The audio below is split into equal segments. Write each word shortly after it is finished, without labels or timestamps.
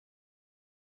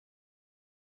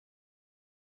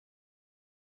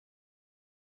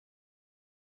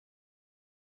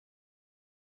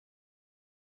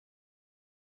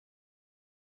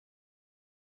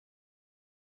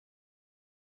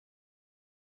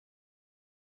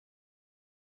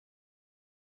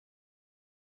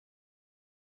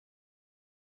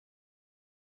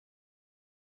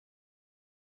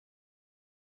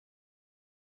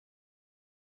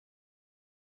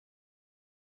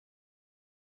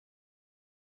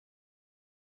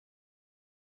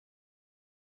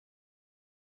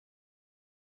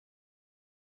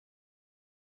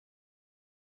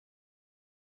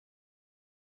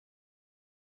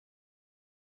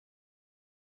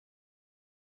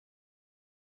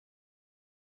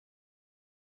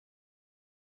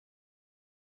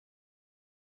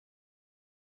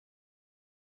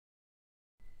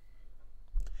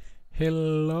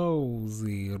Hello,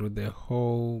 Zero, the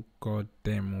whole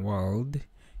goddamn world.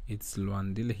 It's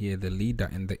Luandile here, the leader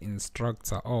and the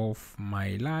instructor of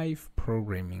My Life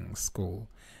Programming School.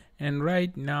 And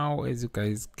right now, as you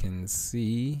guys can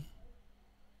see,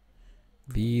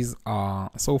 these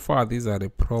are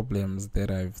the problems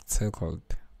that I've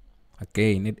tackled.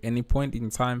 Again, at any point in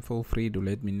time, feel free to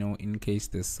let me know in case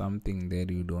there's something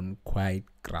that you don't quite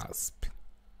grasp.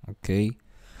 Okay.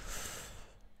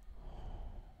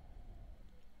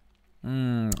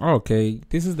 Okay,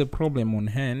 this is the problem on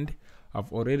hand.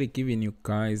 I've already given you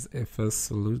guys a first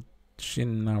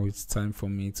solution. Now it's time for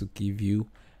me to give you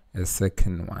a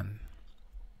second one.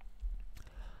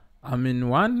 I'm in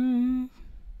one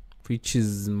which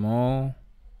is more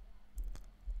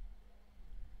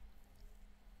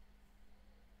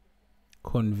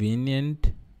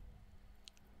convenient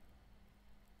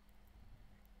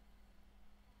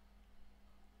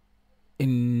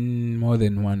in more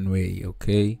than one way.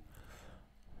 Okay,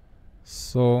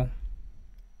 so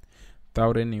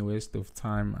without any waste of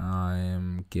time, I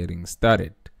am getting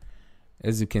started.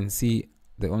 As you can see,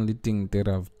 the only thing that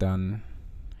I've done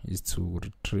is to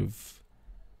retrieve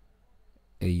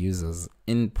a user's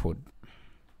input.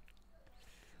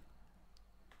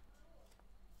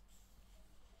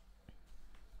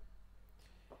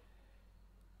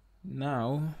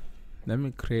 Now let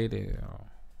me create a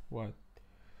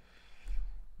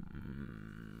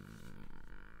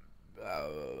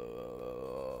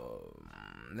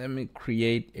let me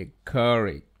create a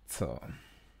character.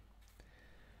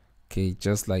 Okay,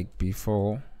 just like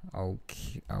before, I'll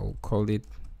call it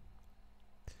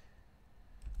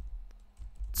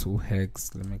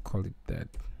 2hex. Let me call it that.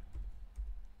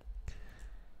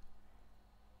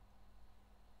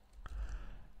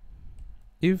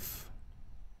 If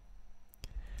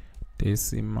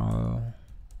decimal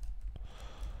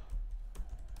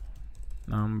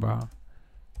number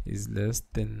is less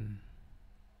than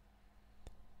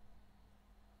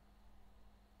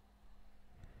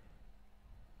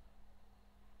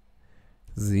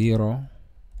 0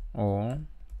 or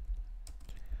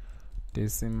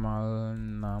decimal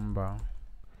number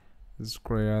is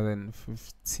greater than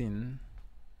 15,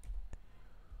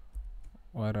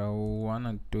 what I want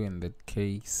to do in that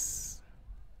case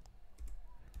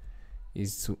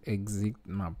is to exit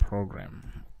my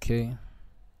program. Okay,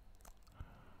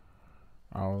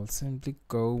 I'll simply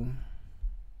go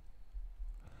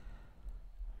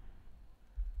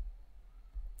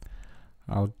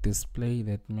I'll display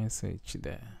that message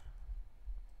there.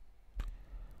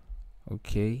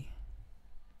 Okay,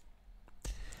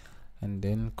 and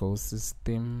then go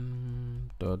system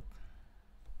dot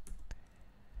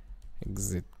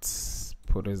exit,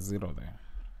 put a 0 there.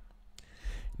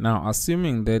 Now,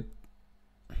 assuming that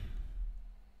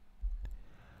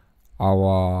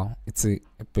it's a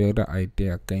better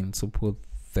idea again to put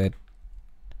that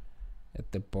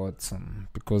at the bottom,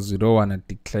 because you don't want to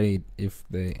declare it if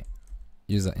the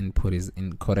user input is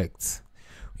incorrect.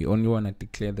 We only want to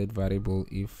declare that variable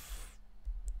if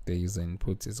the user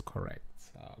input is correct.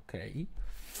 Okay,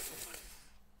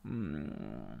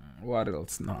 what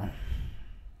else now?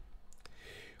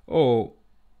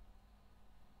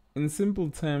 In simple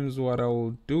terms, what I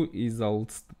will do is I'll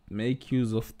make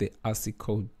use of the ASCII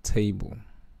code table.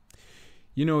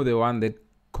 You know, the one that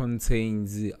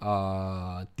contains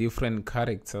different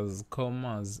characters,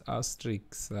 commas,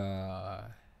 asterisks,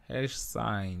 hash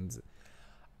signs.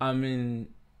 I mean,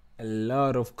 a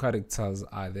lot of characters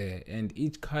are there, and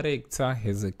each character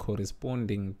has a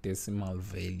corresponding decimal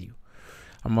value.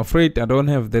 I'm afraid I don't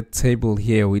have that table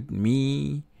here with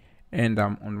me, and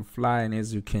I'm on fly, and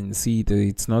as you can see,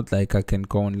 it's not like I can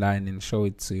go online and show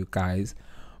it to you guys,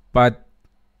 but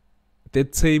the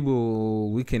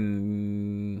table, we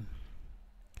can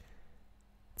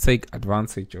take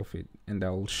advantage of it, and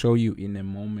I'll show you in a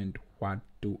moment what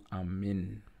do I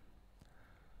mean.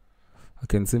 I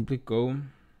can simply go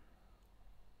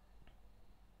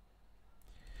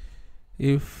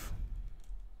if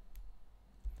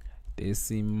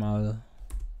decimal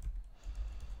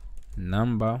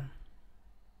number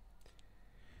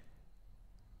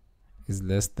is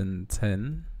less than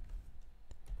 10.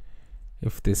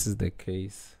 If this is the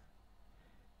case,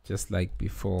 just like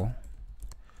before,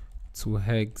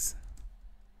 2hex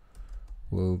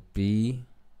will be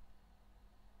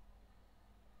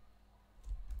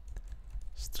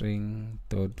string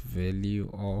dot value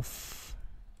of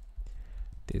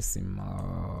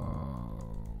decimal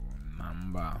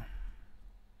number.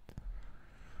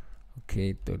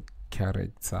 Okay, dot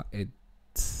character it.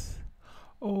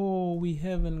 Oh, we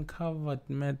haven't covered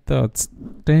methods.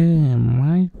 Damn,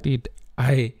 why did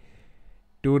I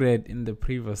do that in the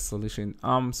previous solution.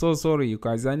 I'm so sorry, you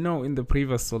guys. I know in the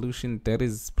previous solution that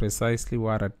is precisely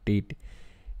what I did.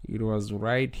 It was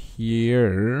right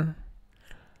here.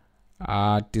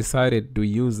 I decided to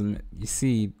use, you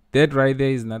see, that right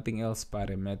there is nothing else but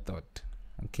a method.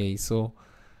 Okay, so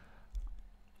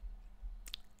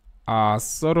I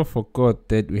sort of forgot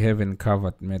that we haven't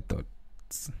covered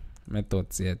methods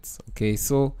yet. Okay,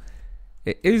 so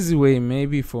an easy way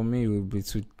maybe for me will be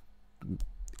to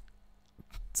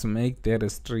make that a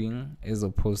string as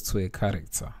opposed to a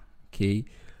character.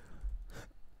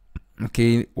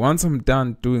 Okay, once I'm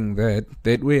done doing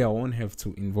that way I won't have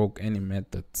to invoke any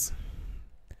methods.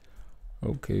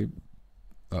 Okay,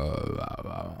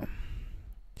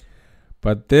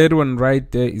 but that one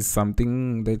right there is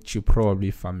something that you're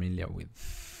probably familiar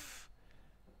with,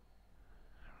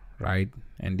 right?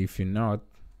 And if you're not,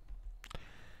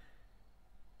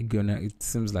 it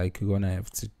seems like you're gonna have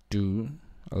to do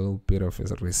a little bit of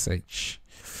a research.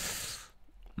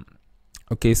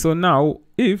 Okay, so now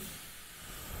if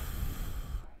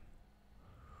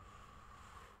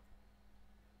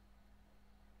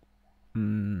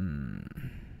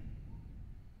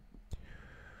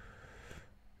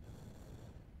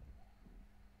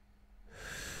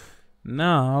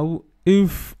now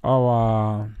if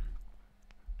our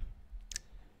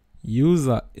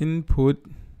user input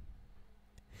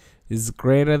is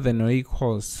greater than or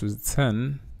equals to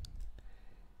 10,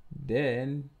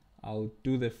 then I'll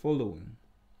do the following.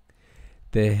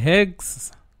 The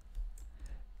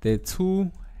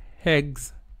two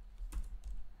hex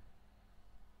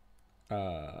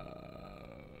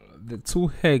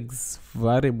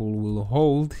variable will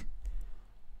hold.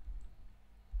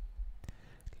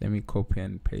 Let me copy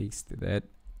and paste that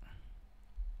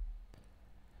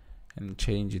and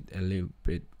change it a little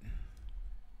bit.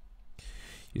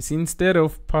 You see, instead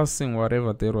of passing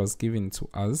whatever that was given to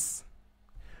us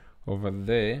over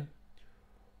there,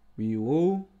 we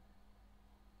will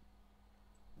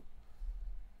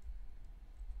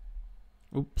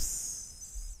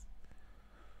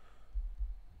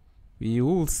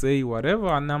say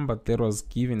whatever number that was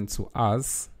given to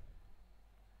us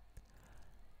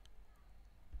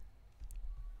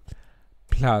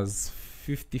plus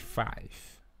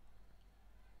 55.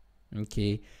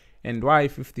 Okay, and why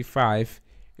 55?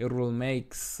 It will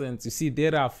make sense. You see,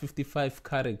 there are 55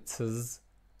 characters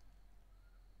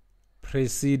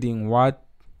preceding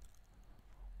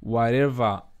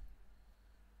whatever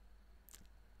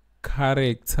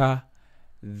character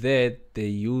that the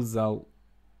user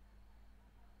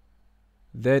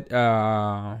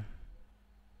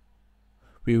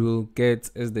we will get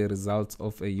as the result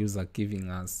of a user giving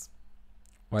us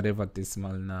whatever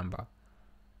decimal number,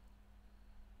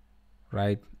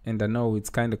 right? And I know it's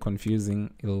kind of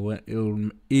confusing.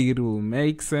 It will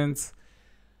make sense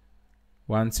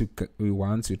once you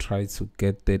try to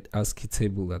get that ASCII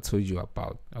table I told you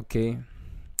about. Okay,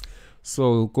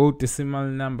 so we'll go decimal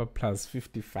number plus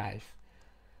 55.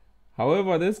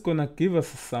 However, that's gonna give us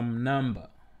some number,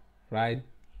 right?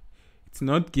 It's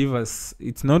not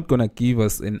gonna give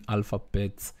us an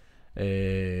alphabet,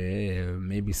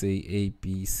 maybe say A,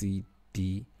 B, C,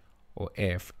 D, or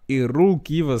F. It will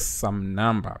give us some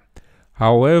number.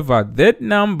 However, that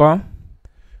number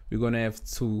we're gonna have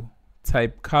to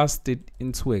typecast it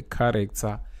into a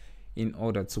character in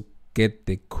order to get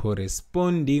the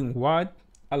corresponding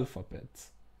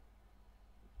alphabet.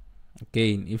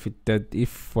 Again,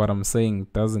 if what I'm saying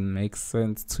doesn't make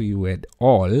sense to you at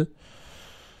all,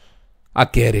 I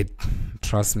get it.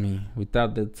 Trust me.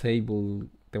 Without the table,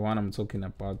 the one I'm talking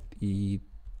about,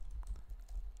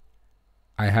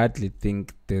 I hardly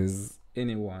think there's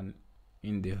anyone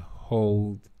in the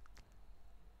whole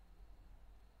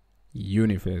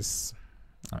universe.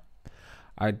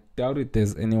 I doubt it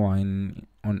there's anyone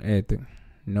on earth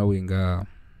knowing the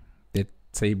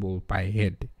table by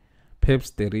head. Perhaps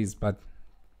there is, but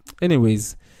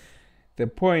anyways, the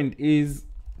point is,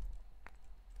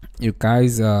 you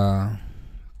guys, it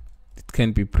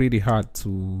can be pretty hard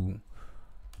to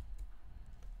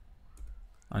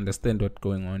understand what's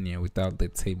going on here without the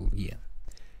table here.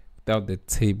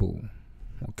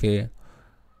 Okay,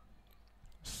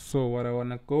 so what I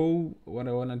wanna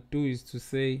do is to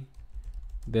say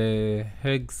the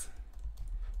hex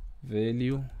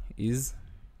value is,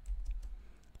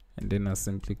 and then I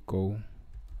simply go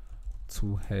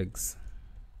to hex.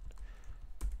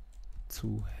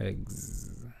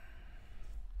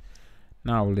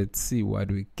 Now let's see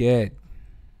what we get.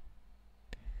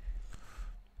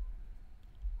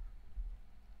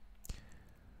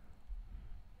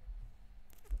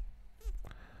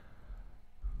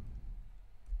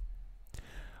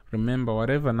 Remember,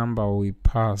 whatever number we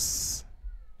pass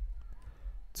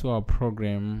to our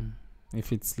program.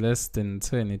 If it's less than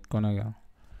 10, it's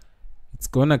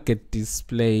gonna get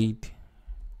displayed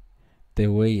the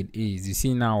way it is. You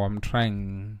see, now I'm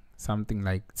trying something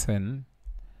like 10.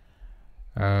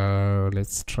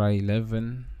 Let's try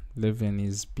 11. 11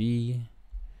 is B.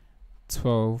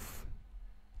 12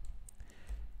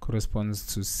 corresponds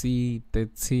to C.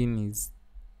 13 is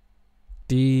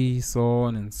D, so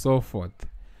on and so forth.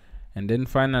 And then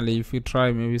finally, if you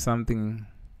try maybe something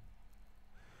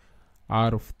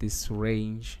out of this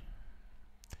range,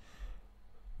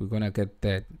 we're gonna get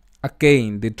that.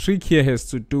 Again, the trick here has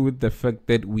to do with the fact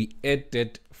that we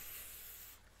added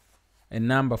a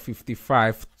number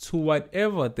 55 to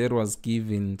whatever that was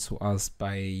given to us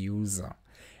by a user,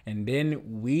 and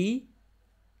then we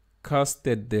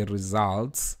casted the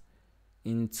results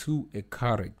into a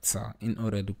character in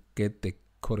order to get the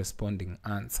corresponding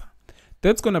answer.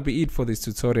 That's gonna be it for this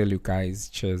tutorial, you guys.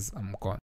 Cheers, I'm gone.